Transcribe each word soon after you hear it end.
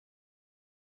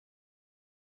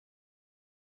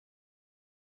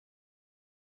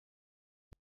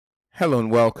Hello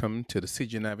and welcome to the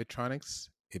CG-Navitronics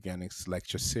Avionics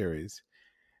Lecture Series.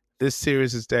 This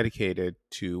series is dedicated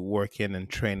to working and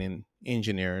training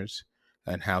engineers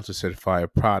on how to certify a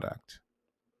product.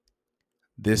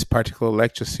 This particular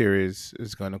lecture series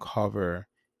is going to cover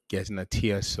getting a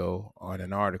TSO on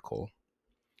an article.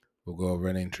 We'll go over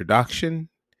an introduction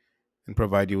and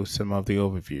provide you with some of the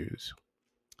overviews.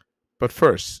 But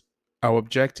first, our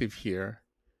objective here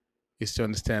is to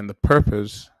understand the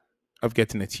purpose of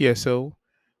getting a TSO.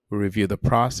 We review the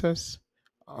process,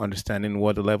 understanding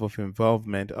what the level of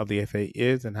involvement of the FAA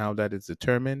is and how that is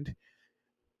determined.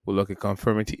 We'll look at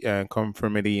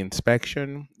conformity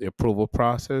inspection, the approval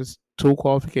process, tool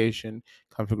qualification,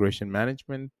 configuration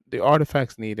management, the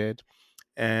artifacts needed,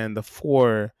 and the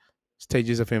 4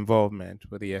 stages of involvement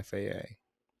with the FAA.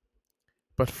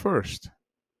 But first,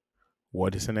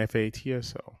 what is an FAA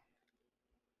TSO?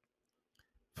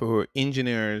 For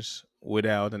engineers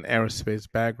without an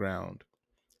aerospace background,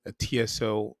 a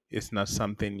TSO is not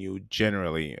something you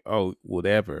generally would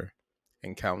ever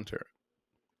encounter.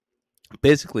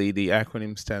 Basically, the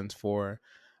acronym stands for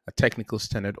a technical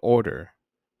standard order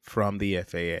from the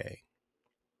FAA.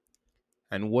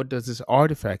 And what does this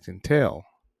artifact entail?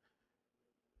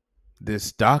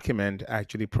 This document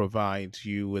actually provides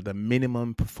you with a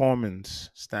minimum performance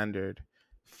standard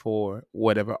for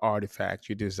whatever artifact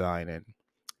you're designing,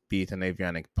 be it an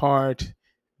avionic part,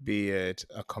 be it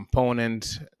a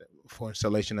component for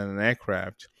installation in an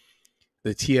aircraft.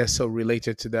 The TSO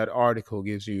related to that article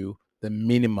gives you the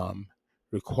minimum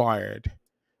required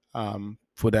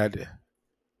for that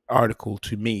article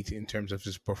to meet in terms of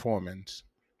its performance.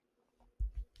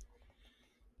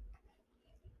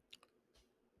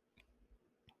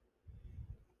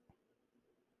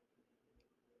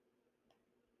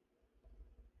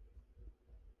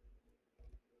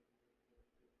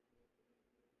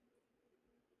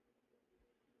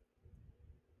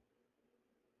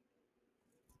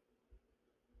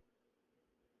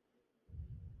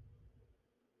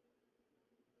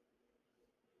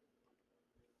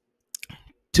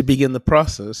 To begin the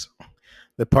process,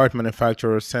 the part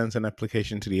manufacturer sends an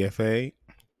application to the FAA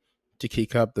to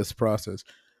kick up this process.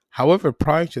 However,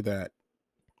 prior to that,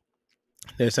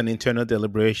 there's an internal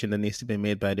deliberation that needs to be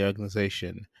made by the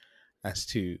organization as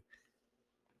to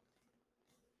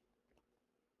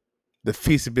the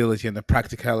feasibility and the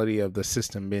practicality of the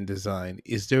system being designed.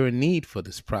 Is there a need for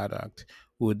this product?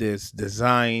 Would this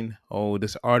design or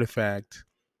this artifact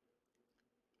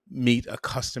meet a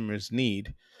customer's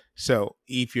need? So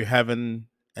if you're having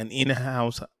an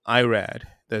in-house IRAD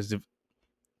that's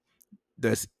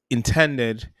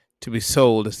intended to be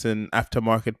sold as an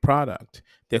aftermarket product,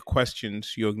 there are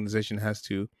questions your organization has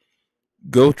to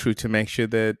go through to make sure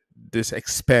that this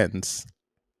expense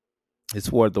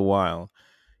is worth the while.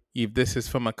 If this is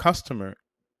from a customer,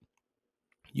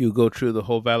 you go through the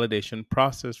whole validation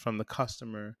process from the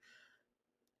customer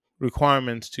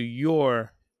requirements to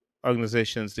your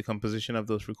organization's the composition of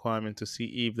those requirements to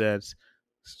see if that's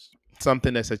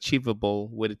something that's achievable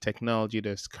with the technology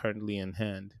that's currently in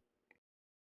hand.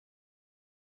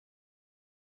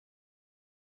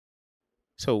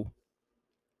 So,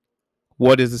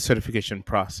 what is the certification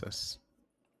process?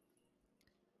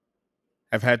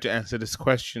 I've had to answer this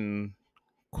question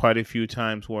quite a few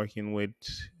times working with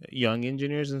young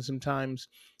engineers and sometimes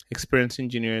experienced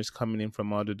engineers coming in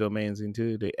from other domains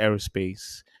into the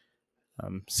aerospace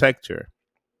sector.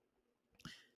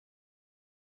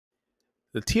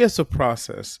 The TSO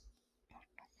process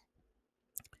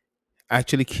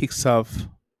actually kicks off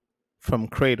from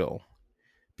cradle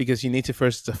because you need to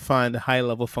first define the high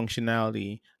level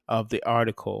functionality of the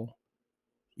article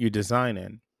you're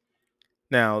designing.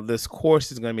 Now, this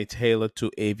course is going to be tailored to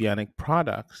avionic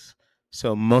products.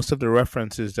 So, most of the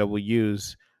references that we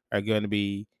use are going to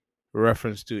be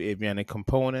reference to avionic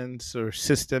components or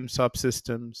system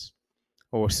subsystems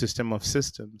or system of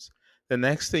systems. The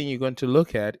next thing you're going to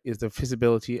look at is the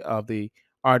feasibility of the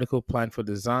article plan for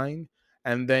design.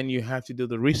 And then you have to do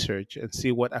the research and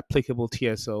see what applicable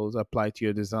TSOs apply to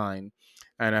your design.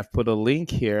 And I've put a link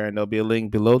here, and there'll be a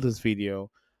link below this video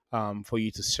for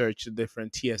you to search the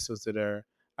different TSOs that are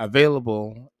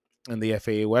available on the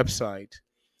FAA website.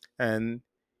 And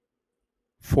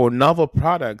for novel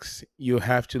products, you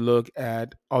have to look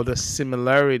at other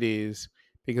similarities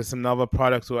because some novel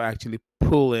products will actually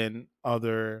pull in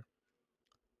other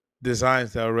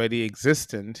designs that are already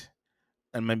existent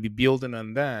and maybe building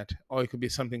on that, or it could be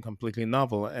something completely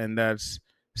novel, and that's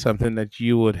something that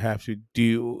you would have to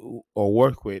do or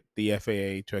work with the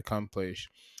FAA to accomplish.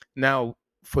 Now,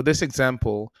 for this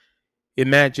example,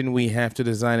 imagine we have to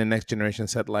design a next generation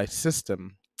satellite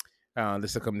system.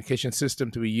 This is a communication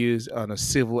system to be used on a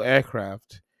civil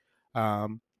aircraft,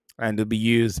 um, and to be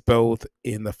used both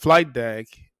in the flight deck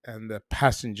and the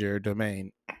passenger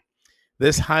domain.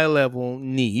 This high level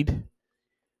need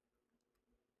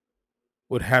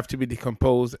would have to be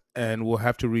decomposed, and we'll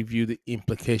have to review the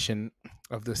implication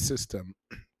of the system.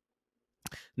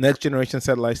 Next generation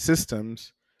satellite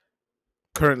systems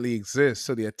currently exist,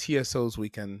 so there are TSOs we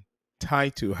can tie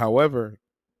to. However,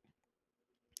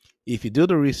 if you do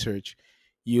the research,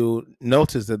 you'll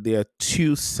notice that there are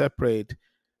two separate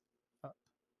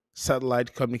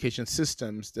satellite communication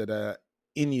systems that are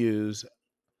in use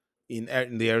in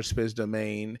the aerospace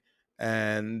domain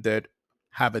and that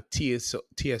have a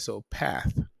TSO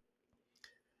path.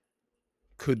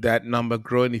 Could that number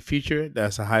grow in the future?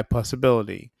 That's a high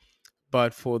possibility.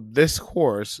 But for this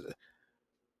course,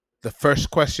 the first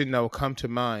question that will come to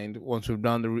mind once we've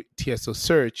done the TSO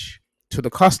search to the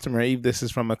customer, if this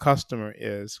is from a customer,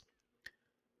 is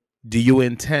do you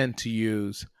intend to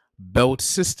use both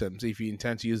systems? If you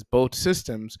intend to use both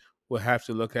systems, we'll have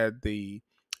to look at the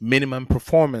minimum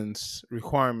performance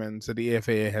requirements that the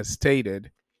FAA has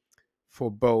stated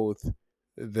for both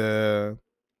the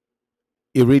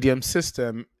Iridium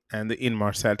system and the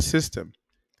Inmarsat system.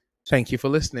 Thank you for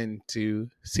listening to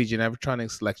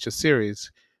CG-Navitronics Lecture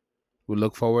Series. We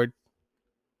look forward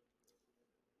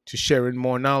to sharing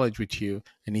more knowledge with you.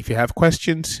 And if you have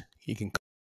questions, you can